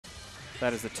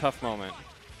That is a tough moment.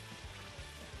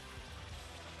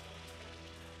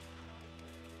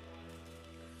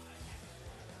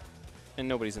 And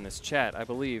nobody's in this chat, I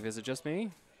believe. Is it just me?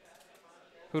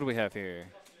 Who do we have here?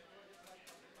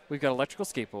 We've got electrical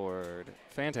skateboard.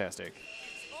 Fantastic.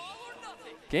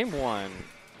 Game 1.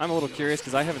 I'm a little curious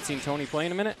because I haven't seen Tony play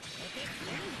in a minute.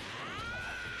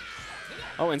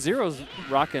 Oh, and Zero's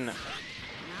rocking.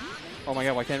 Oh my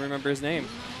god, why can't I remember his name?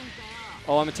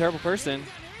 Oh, I'm a terrible person.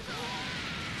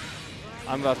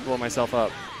 I'm about to blow myself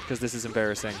up because this is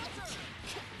embarrassing.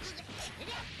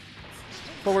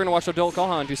 But we're going to watch Abdul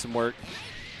Kalhan do some work.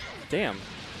 Damn.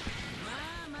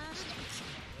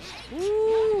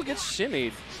 Ooh, gets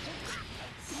shimmied.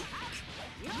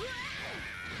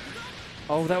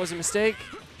 Oh, that was a mistake.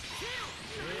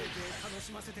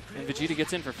 And Vegeta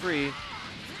gets in for free.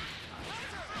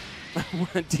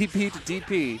 DP to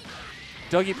DP.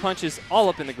 Dougie punches all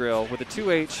up in the grill with a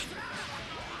 2H.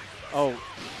 Oh.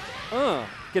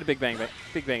 Get a big bang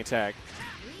attack.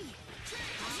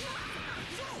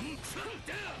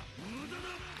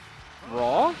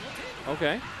 Raw?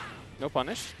 Okay. No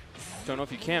punish. Don't know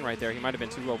if you can right there. He might have been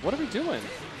too low. What are we doing?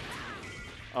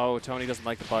 Oh, Tony doesn't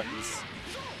like the buttons.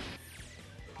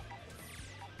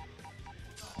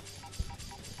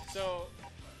 So,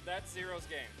 that's Zero's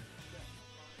game.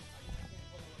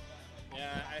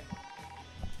 Yeah,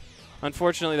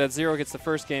 unfortunately, that Zero gets the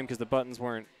first game because the buttons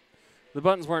weren't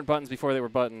buttons before they were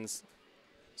buttons.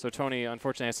 So Tony,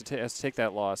 unfortunately, has to take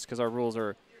that loss because our rules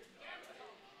are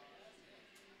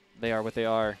what they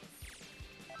are.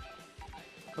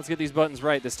 Let's get these buttons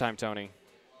right this time, Tony.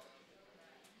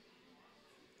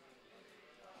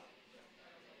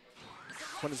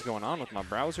 What is going on with my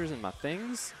browsers and my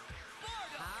things?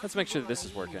 Let's make sure that this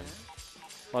is working.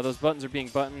 While those buttons are being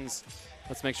buttons,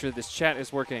 let's make sure that this chat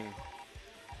is working.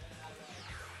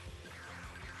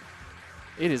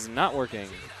 It is not working.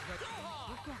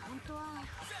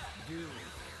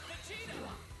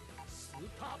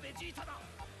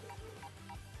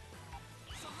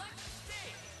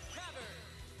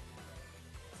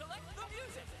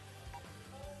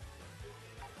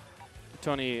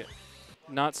 Tony,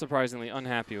 not surprisingly,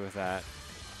 unhappy with that.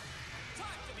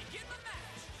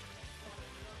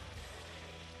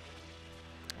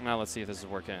 Now let's see if this is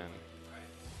working.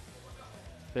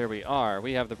 There we are.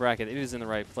 We have the bracket. It is in the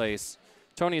right place.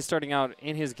 Tony is starting out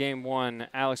in his game 1.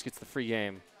 Alex gets the free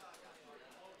game.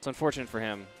 It's unfortunate for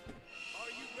him.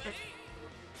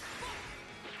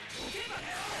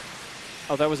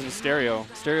 Oh, that was in stereo.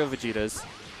 Stereo Vegetas.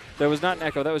 That was not an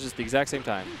echo. That was just the exact same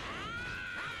time.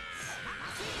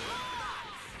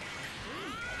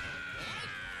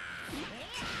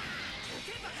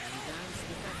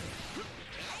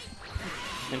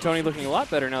 And Tony looking a lot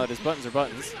better now that his buttons are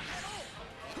buttons.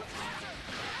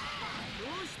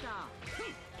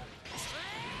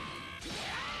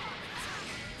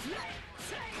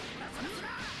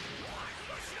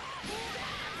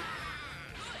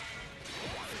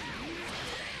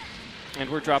 And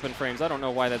we're dropping frames. I don't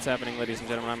know why that's happening, ladies and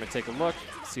gentlemen. I'm going to take a look,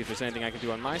 see if there's anything I can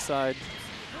do on my side.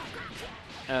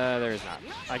 There is not.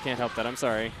 I can't help that. I'm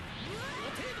sorry.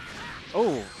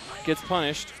 Oh, gets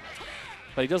punished.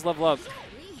 But he does level up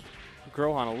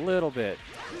Grohan a little bit.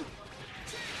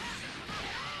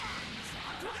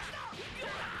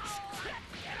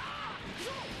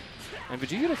 And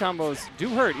Vegeta combos do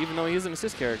hurt, even though he is an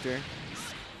assist character.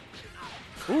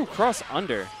 Ooh, cross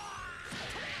under.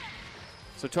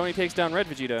 So Tony takes down Red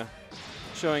Vegeta,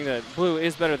 showing that Blue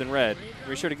is better than Red.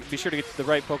 Be sure to get the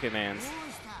right Pokemans.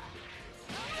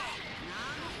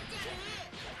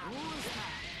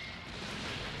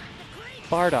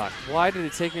 Bardock. Why did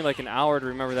it take me like an hour to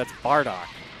remember that's Bardock?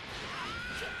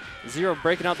 Zero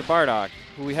breaking out the Bardock,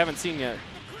 who we haven't seen yet,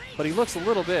 but he looks a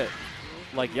little bit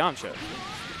like Yamcha.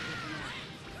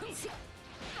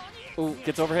 Ooh,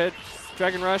 gets overhead,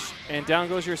 Dragon Rush, and down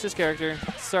goes your assist character.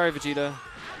 Sorry, Vegeta.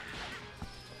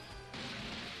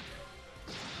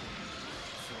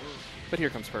 But here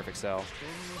comes Perfect Cell.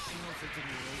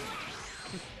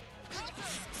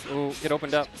 Ooh, get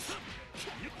opened up.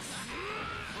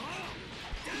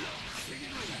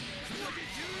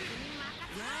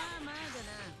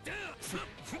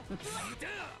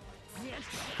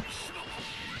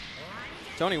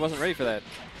 Tony wasn't ready for that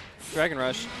Dragon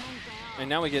Rush. And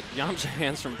now we get Yamcha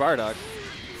hands from Bardock.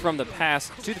 From the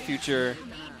past to the future.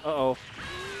 Uh-oh.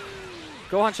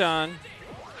 Gohan-chan.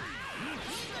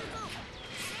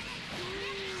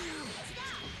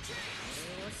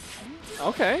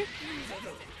 Okay.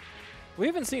 We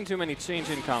haven't seen too many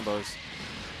change-in combos.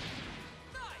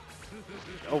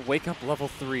 Oh, wake up level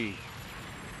 3.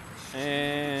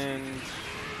 And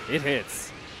it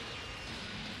hits.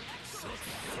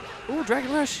 Ooh,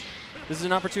 Dragon Rush. This is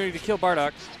an opportunity to kill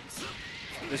Bardock.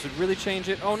 This would really change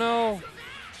it. Oh, no.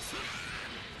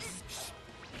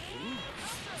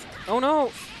 Oh,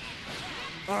 no.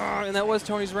 And that was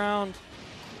Tony's round.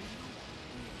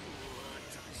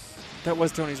 That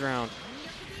was Tony's round.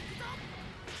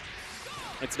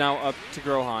 It's now up to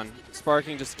Grohan.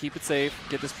 Sparking, just keep it safe.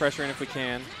 Get this pressure in if we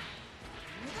can.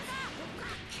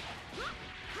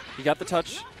 He got the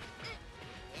touch.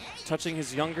 Touching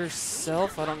his younger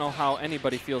self. I don't know how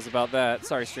anybody feels about that.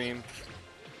 Sorry, stream.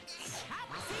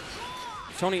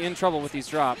 Tony in trouble with these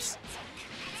drops.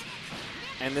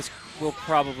 And this will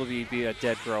probably be a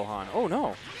dead Grohan. Oh,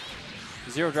 no.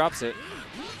 Zero drops it.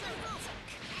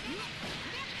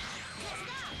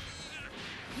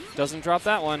 Doesn't drop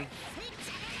that one.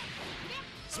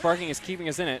 Sparking is keeping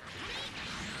us in it.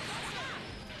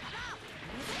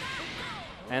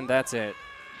 And that's it.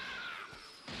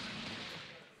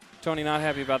 Tony not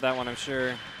happy about that one, I'm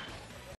sure.